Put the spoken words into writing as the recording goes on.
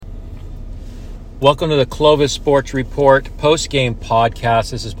Welcome to the Clovis Sports Report Postgame Podcast.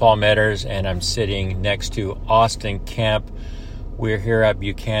 This is Paul Metters, and I'm sitting next to Austin Kemp. We're here at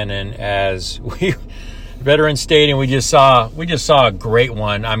Buchanan as we Veterans Stadium. We just saw a great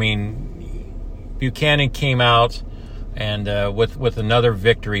one. I mean, Buchanan came out and with another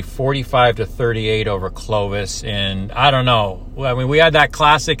victory, 45-38 over Clovis. And I don't know. I mean, we had that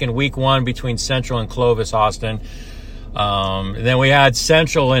classic in Week 1 between Central and Clovis, Austin. Then we had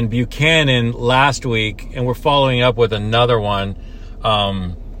Central and Buchanan last week, and we're following up with another one.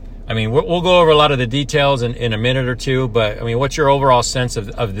 I mean, we'll go over a lot of the details in a minute or two, but I mean, what's your overall sense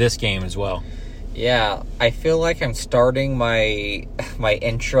of this game as well? Yeah, I feel like I'm starting my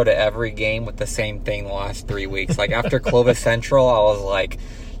intro to every game with the same thing the last 3 weeks. Like after Clovis Central, I was like,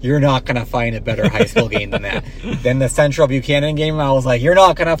 you're not going to find a better high school game than that. Then the Central Buchanan game, I was like, you're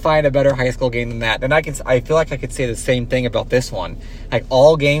not going to find a better high school game than that. And I feel like I could say the same thing about this one. Like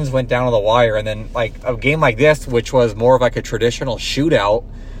all games went down to the wire, and then like a game like this, which was more of like a traditional shootout,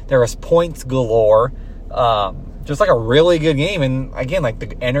 there was points galore. Just like a really good game. And again, like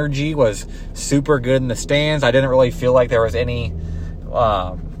the energy was super good in the stands. I didn't really feel like there was any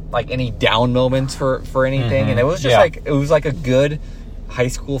down moments for anything. And it was just like a good high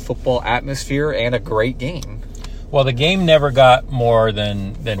school football atmosphere and a great game. Well, the game never got more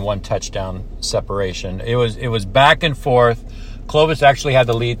than one touchdown separation. It was back and forth. Clovis actually had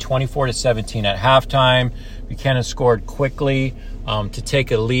the lead 24-17 at halftime. Buchanan scored quickly to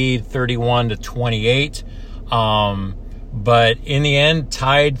take a lead 31-28. But in the end,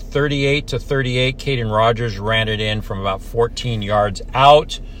 tied 38-38. Caden Rodgers ran it in from about 14 yards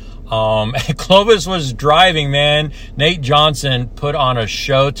out. Clovis was driving, man. Nate Johnson put on a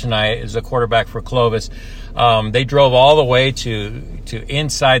show tonight as a quarterback for Clovis. They drove all the way to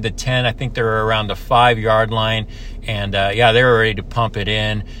inside the 10. I think they were around the 5-yard line. And, they were ready to pump it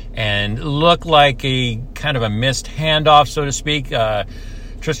in and looked like a kind of a missed handoff, so to speak.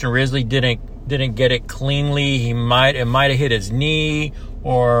 Tristan Risley didn't get it cleanly. It might have hit his knee,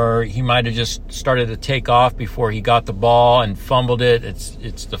 or he might have just started to take off before he got the ball and fumbled it.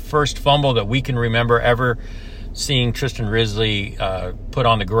 It's the first fumble that we can remember ever seeing Tristan Risley put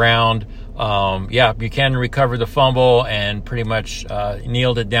on the ground. Buchanan recovered the fumble and pretty much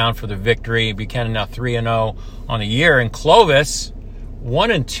kneeled it down for the victory. Buchanan now 3-0 on the year, and Clovis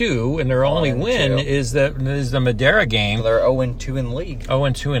 1-2, and their only win is the Madera game. So they're 0-2 in league.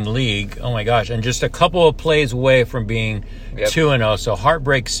 0-2 in league. Oh my gosh! And just a couple of plays away from being 2-0. So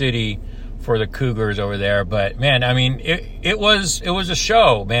heartbreak city for the Cougars over there. But man, I mean, it was a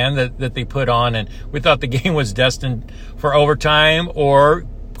show, man, that they put on, and we thought the game was destined for overtime or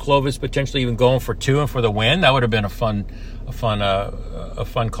Clovis potentially even going for 2 and for the win. That would have been a fun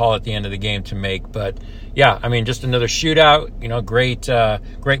call at the end of the game to make. But yeah, I mean, just another shootout. You know, great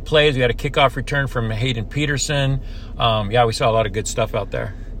plays. We had a kickoff return from Hayden Peterson. We saw a lot of good stuff out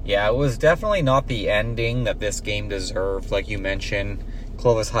there. Yeah, it was definitely not the ending that this game deserved. Like you mentioned,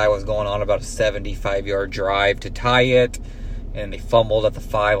 Clovis High was going on about a 75-yard drive to tie it, and they fumbled at the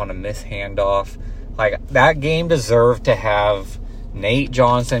 5 on a missed handoff. Like, that game deserved to have Nate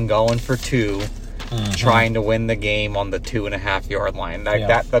Johnson going for 2, trying to win the game on the 2.5-yard line.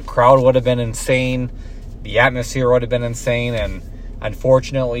 That the crowd would have been insane. The atmosphere would have been insane, and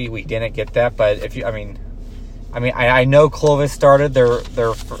unfortunately, we didn't get that. But I know Clovis started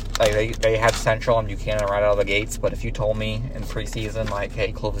they had Central and Buchanan right out of the gates. But if you told me in preseason, like,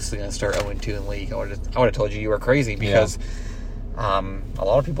 hey, Clovis is going to start 0-2 in league, I would have told you were crazy, because a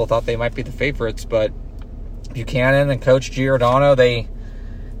lot of people thought they might be the favorites. But Buchanan and Coach Giordano, they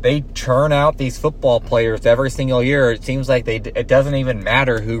churn out these football players every single year. It seems like it doesn't even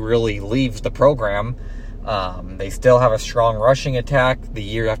matter who really leaves the program. They still have a strong rushing attack. The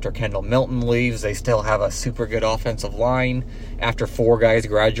year after Kendall Milton leaves, they still have a super good offensive line after 4 guys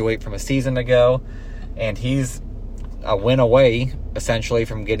graduate from a season ago. And he's a win away, essentially,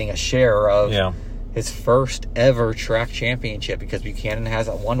 from getting a share of his first ever TRAC championship, because Buchanan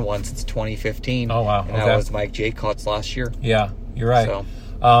hasn't won one since 2015. Oh, wow. And that was Mike Jaycott's last year. Yeah, you're right. So,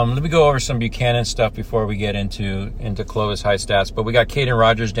 let me go over some Buchanan stuff before we get into Clovis High stats. But we got Caden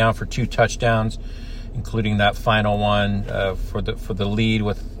Rodgers down for 2 touchdowns, including that final one for the lead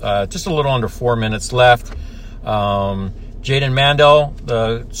with just a little under 4 minutes left. Jayden Mandal,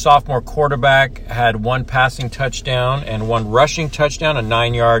 the sophomore quarterback, had 1 passing touchdown and 1 rushing touchdown, a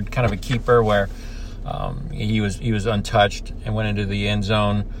 9-yard kind of a keeper where he was untouched and went into the end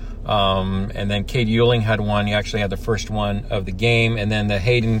zone. And then Cade Uehling had 1. He actually had the first one of the game. And then the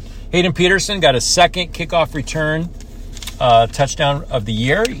Hayden Peterson got a second kickoff return touchdown of the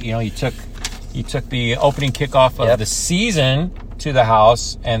year. You know, he took the opening kickoff of the season to the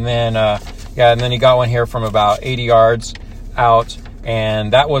house, and then Yeah, and then he got one here from about 80 yards out,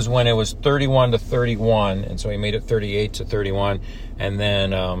 and that was when it was 31-31, and so he made it 38-31, and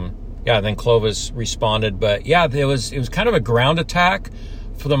then then Clovis responded. But yeah, it was kind of a ground attack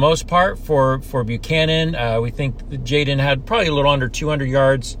for the most part for Buchanan. We think Jayden had probably a little under 200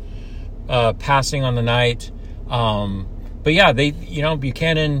 yards passing on the night. But yeah,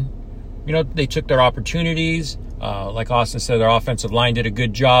 Buchanan, they took their opportunities. Like Austin said, their offensive line did a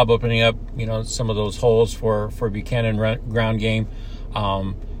good job opening up, some of those holes for Buchanan ground game.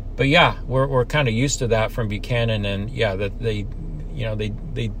 But yeah, we're kind of used to that from Buchanan, and yeah, that they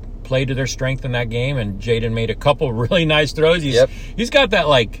played to their strength in that game. And Jayden made a couple really nice throws. He's got that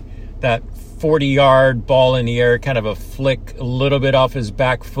 40-yard ball in the air, kind of a flick a little bit off his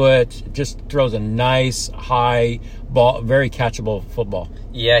back foot. Just throws a nice high ball, very catchable football.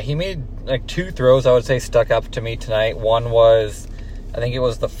 Yeah, he made like 2 throws I would say stuck up to me tonight. One was, I think it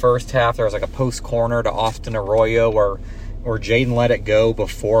was the first half, there was like a post corner to Austin Arroyo where Jayden let it go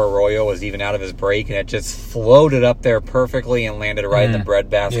before Arroyo was even out of his break, and it just floated up there perfectly and landed right in the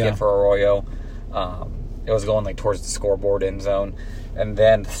breadbasket for Arroyo. It was going like towards the scoreboard end zone. And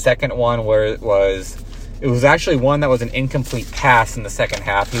then the second one where it was actually one that was an incomplete pass in the second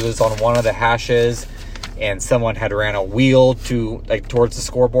half. He was on one of the hashes, and someone had ran a wheel towards the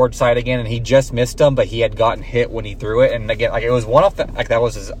scoreboard side again, and he just missed him, but he had gotten hit when he threw it. And again, it was one off that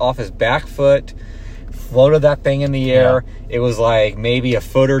was off his back foot, floated that thing in the air. It was like maybe a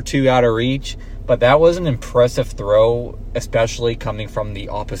foot or two out of reach, but that was an impressive throw, especially coming from the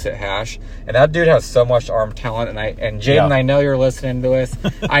opposite hash. And that dude has so much arm talent. And Jayden, I know you're listening to this.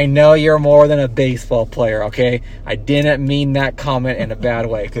 I know you're more than a baseball player, okay? I didn't mean that comment in a bad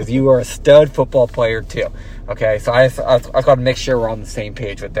way, because you are a stud football player too, okay? So I've got to make sure we're on the same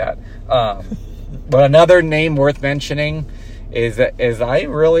page with that. But another name worth mentioning is I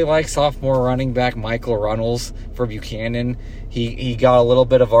really like sophomore running back Michael Runnels for Buchanan. He got a little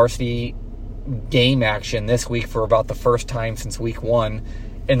bit of varsity game action this week for about the first time since week 1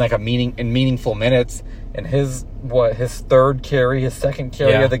 in meaningful minutes. And his second carry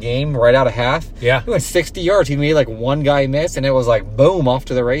of the game right out of half. Yeah. He went 60 yards. He made like one guy miss, and it was like boom, off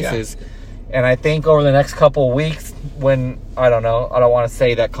to the races. Yeah. And I think over the next couple of weeks, when I don't want to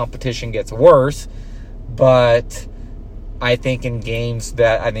say that competition gets worse, but I think in games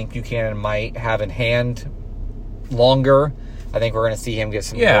that I think Buchanan might have in hand longer, I think we're going to see him get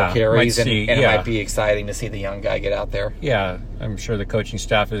some more carries, and it might be exciting to see the young guy get out there. Yeah, I'm sure the coaching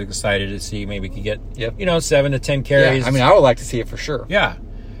staff is excited to see maybe he could get 7 to 10 carries. Yeah, I would like to see it for sure. Yeah,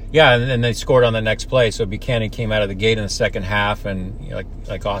 and then they scored on the next play. So Buchanan came out of the gate in the second half, and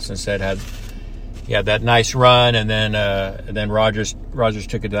like Austin said, had that nice run, and then Rodgers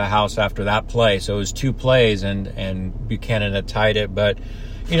took it to the house after that play. So it was 2 plays, and Buchanan had tied it. But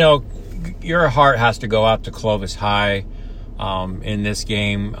your heart has to go out to Clovis High. In this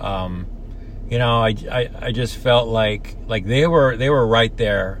game, I just felt like they were right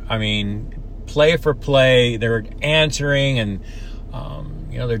there. I mean, play for play, they were answering, and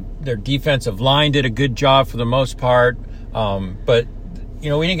their defensive line did a good job for the most part. But we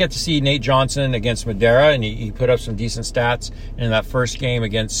didn't get to see Nate Johnson against Madera, and he put up some decent stats. And in that first game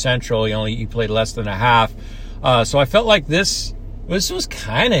against Central, he played less than a half. So I felt like this was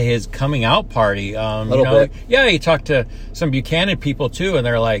kind of his coming out party. A little bit. Yeah, he talked to some Buchanan people too, and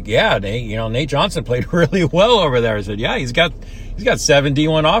they're like, yeah, Nate Johnson played really well over there. I said, yeah, he's got 7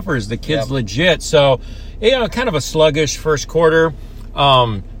 D1 offers. The kid's legit. So, kind of a sluggish first quarter.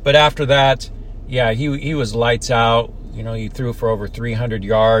 But after that, he was lights out. He threw for over 300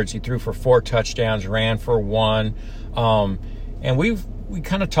 yards. He threw for 4 touchdowns, ran for 1. And we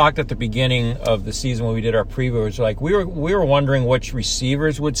kind of talked at the beginning of the season when we did our preview. It was like we were wondering which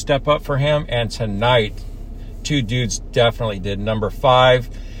receivers would step up for him, and tonight 2 dudes definitely did. Number 5,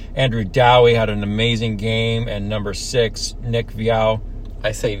 Andrew Dowie, had an amazing game, and number 6, Nic Viau.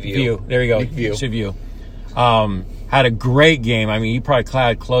 I say Viau. There you go. Nic Viau. Had a great game. I mean, he probably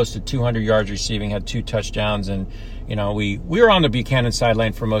had close to 200 yards receiving, had 2 touchdowns, and we were on the Buchanan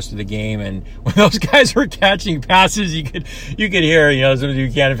sideline for most of the game, and when those guys were catching passes, you could hear some of the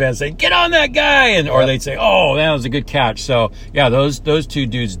Buchanan fans say, "Get on that guy," or they'd say, "Oh, that was a good catch." So yeah, those 2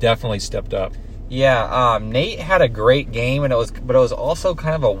 dudes definitely stepped up. Yeah, Nate had a great game, but it was also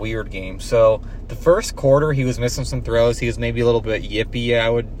kind of a weird game. So the first quarter, he was missing some throws. He was maybe a little bit yippy. I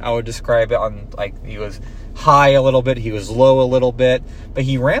would describe it on he was high a little bit, he was low a little bit, but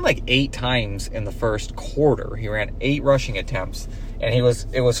he ran like 8 times in the first quarter. He ran 8 rushing attempts, and it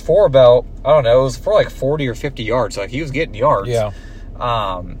was for about, it was for like 40 or 50 yards. Like, he was getting yards. Yeah.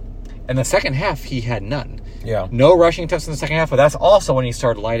 And the second half, he had none. Yeah. No rushing attempts in the second half, but that's also when he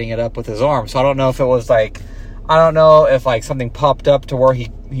started lighting it up with his arm. So I don't know if it was like, something popped up to where he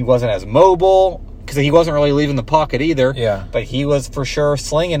wasn't as mobile, because he wasn't really leaving the pocket either. Yeah. But he was for sure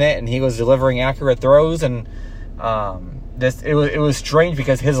slinging it, and he was delivering accurate throws, and it was strange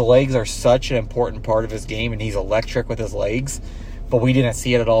because his legs are such an important part of his game, and he's electric with his legs. But we didn't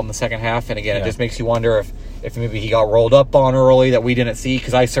see it at all in the second half. And again, It just makes you wonder if maybe he got rolled up on early that we didn't see,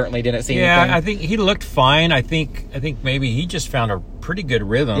 because I certainly didn't see anything. Yeah, I think he looked fine. I think maybe he just found a pretty good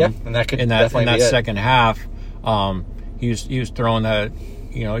rhythm. Yeah, and that could in definitely that be second half. He was throwing that,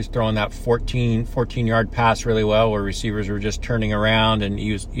 he's throwing that 14-yard pass really well, where receivers were just turning around, and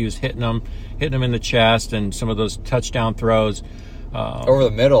he was hitting them in the chest, and some of those touchdown throws. Over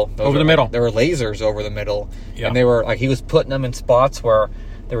the middle. Over the middle. There were lasers over the middle. Yeah. And they were he was putting them in spots where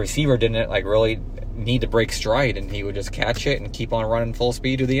the receiver didn't really need to break stride, and he would just catch it and keep on running full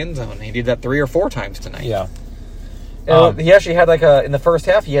speed to the end zone. He did that 3 or 4 times tonight. Yeah. He actually had in the first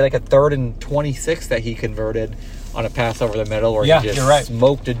half, he had a 3rd and 26 that he converted on a pass over the middle where he just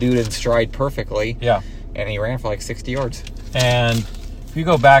smoked a dude in stride perfectly. Yeah. And he ran for 60 yards. And if you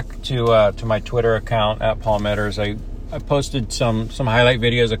go back to my Twitter account at Paul Metters, I posted some highlight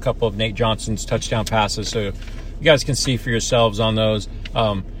videos, a couple of Nate Johnson's touchdown passes, so you guys can see for yourselves on those.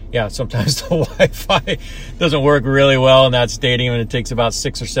 Sometimes the Wi-Fi doesn't work really well in that stadium, and it takes about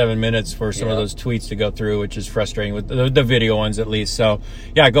 6 or 7 minutes for some of those tweets to go through, which is frustrating with the video ones at least. So,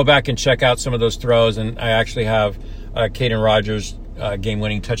 go back and check out some of those throws, and I actually have Caden Rodgers'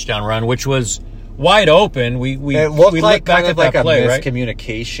 game-winning touchdown run, which was wide open. We looked like back kind of at that play, right?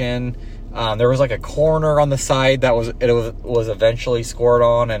 Miscommunication. There was a corner on the side that was eventually scored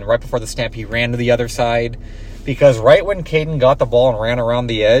on, and right before the snap, he ran to the other side, because right when Caden got the ball and ran around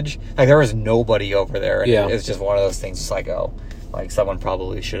the edge, there was nobody over there. And it's just one of those things. It's someone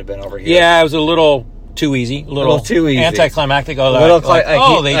probably should have been over here. Yeah, it was a little too easy, a little too easy, anticlimactic.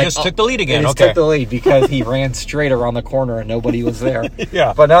 They just took the lead again. They just took the lead because he ran straight around the corner and nobody was there.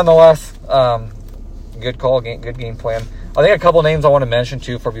 Yeah, but nonetheless, good call, good game plan. I think a couple names I want to mention,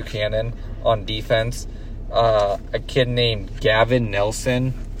 too, for Buchanan on defense. A kid named Gavin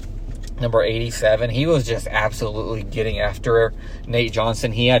Nelson, number 87. He was just absolutely getting after Nate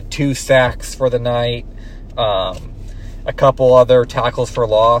Johnson. He had 2 sacks for the night, a couple other tackles for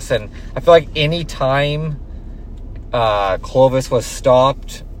loss. And I feel like any time Clovis was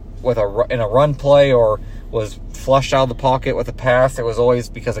stopped in a run play or was flushed out of the pocket with a pass, it was always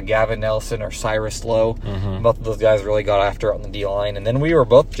because of Gavin Nelson or Cyrus Lowe. Mm-hmm. Both of those guys really got after it on the D-line. And then we were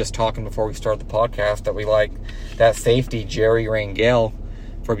both just talking before we started the podcast that we like that safety, Jerry Rangel,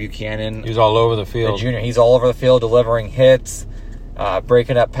 for Buchanan. He was all over the field. The junior. He's all over the field delivering hits,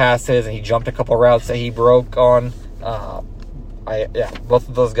 breaking up passes, and he jumped a couple routes that he broke on. Both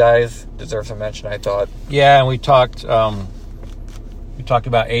of those guys deserve some mention, I thought. Yeah, and we talked about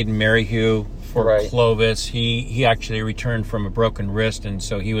Aiden Merrihew for Clovis. He actually returned from a broken wrist, and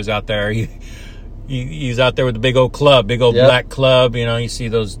so he was out there. He's out there with the big old club, black club. You see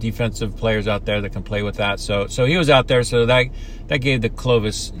those defensive players out there that can play with that. So he was out there. So that gave the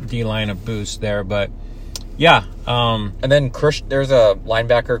Clovis D-line a boost there. But and then there's a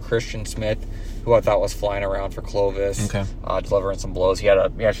linebacker, Christian Smith, who I thought was flying around for Clovis, delivering some blows. He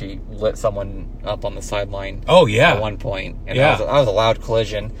actually lit someone up on the sideline. Oh, yeah. At one point. And that was a loud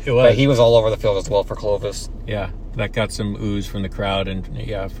collision. It was. But he was all over the field as well for Clovis. Yeah, that got some ooze from the crowd and,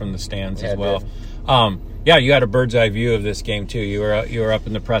 from the stands as well. You had a bird's eye view of this game, too. You were up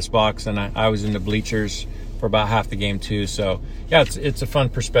in the press box, and I was in the bleachers for about half the game, too. So, it's a fun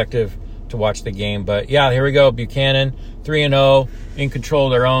perspective to watch the game. But, here we go. Buchanan, 3-0, in control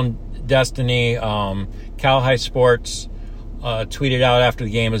of their own destiny. Cal High Sports tweeted out after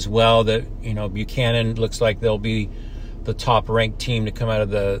the game as well that Buchanan looks like they'll be the top ranked team to come out of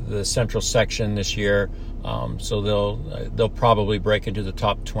the central section this year. So they'll probably break into the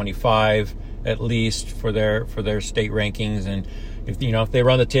top 25 at least for their state rankings, and if they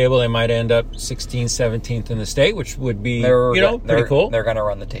run the table, they might end up 16th, 17th in the state, which would be pretty cool. They're going to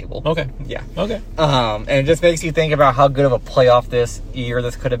run the table. Okay. Yeah. Okay. And it just makes you think about how good of a playoff this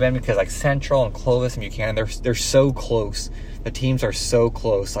could have been, because Central and Clovis and Buchanan, they're so close. The teams are so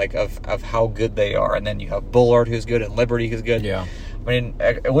close, of how good they are. And then you have Bullard, who's good, and Liberty, who's good. Yeah. I mean,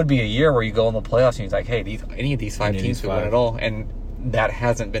 it would be a year where you go in the playoffs and you're like, hey, any of these 5 teams could win it all. And that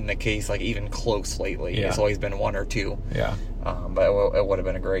hasn't been the case, even close lately. Yeah. It's always been 1 or 2. Yeah. But it would have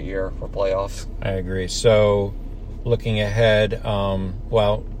been a great year for playoffs. I agree. So, looking ahead,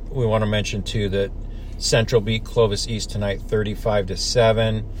 we want to mention, too, that Central beat Clovis East tonight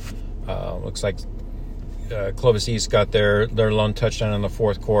 35-7. Looks like Clovis East got their lone touchdown in the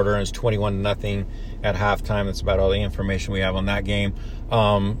fourth quarter, and it's 21-0 at halftime. That's about all the information we have on that game.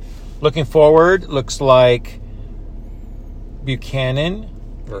 Looking forward, looks like Buchanan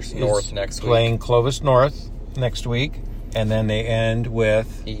versus North next week. Playing Clovis North next week, and then they end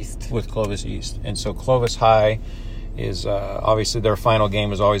with East. With Clovis East. And so Clovis High is obviously their final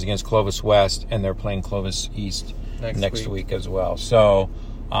game is always against Clovis West, and they're playing Clovis East next week as well. So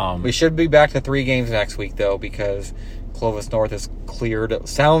we should be back to 3 games next week, though, because Clovis North is cleared, it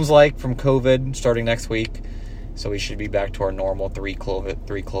sounds like, from COVID starting next week. So we should be back to our normal 3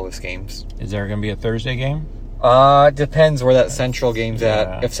 Clovis games. Is there going to be a Thursday game? Depends where that Central game's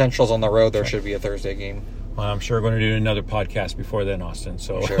at. If Central's on the road, there should be a Thursday game. Well, I'm sure we're going to do another podcast before then, Austin.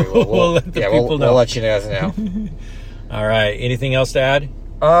 So sure we'll let the people know. We'll let you guys know. All right. Anything else to add?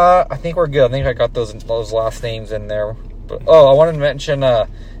 I think we're good. I think I got those last names in there. But, I wanted to mention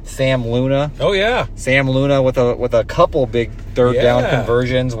Sam Luna. Oh yeah, Sam Luna with a couple big third down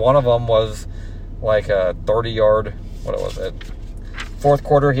conversions. One of them was like a 30-yard. What was it? Fourth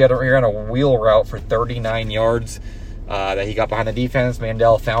quarter, he ran a wheel route for 39 yards that he got behind the defense.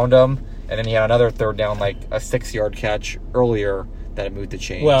 Mandal found him, and then he had another third down, like a 6-yard catch earlier that it moved the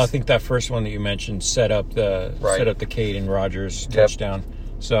chains. Well, I think that first one that you mentioned set up the Caden Rodgers touchdown.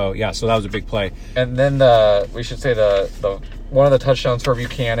 So that was a big play. And then we should say the one of the touchdowns for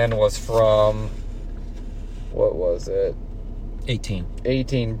Buchanan was from, what was it?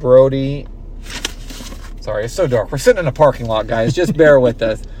 18. Brody. Sorry, it's so dark. We're sitting in a parking lot, guys. Just bear with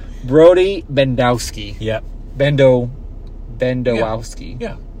us. Brody Bendowski. Yep. Bendowski.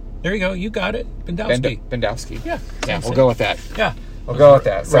 Yeah. There you go. You got it. Bendowski. Yeah. We'll go with that. Yeah. We'll go with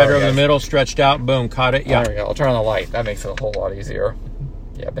that. Sorry, right over the middle, stretched out, boom, caught it. Yeah. There we go. I'll turn on the light. That makes it a whole lot easier.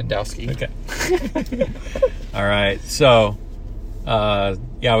 Yeah, Bendowski. Okay. All right. So,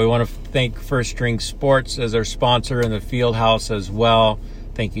 we want to thank First String Sports as our sponsor and the Field House as well.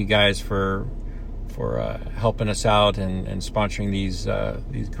 Thank you guys for helping us out and sponsoring these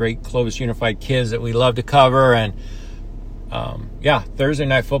great Clovis Unified kids that we love to cover. And Thursday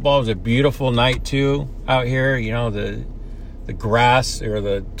night football was a beautiful night too out here. You know, the grass or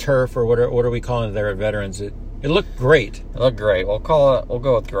the turf or what are we calling it there at Veterans? It looked great. We'll go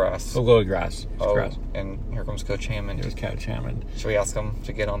with grass. We'll go with grass. Grass. And here comes Coach Hammond. Here's Coach Hammond. Should we ask him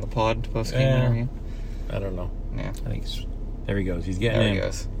to get on the pod post game interview? I don't know. Yeah. I think there he goes. He's getting in. There he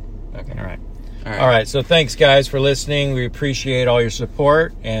goes. Okay. All right. So thanks, guys, for listening. We appreciate all your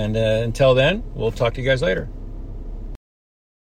support. And until then, we'll talk to you guys later.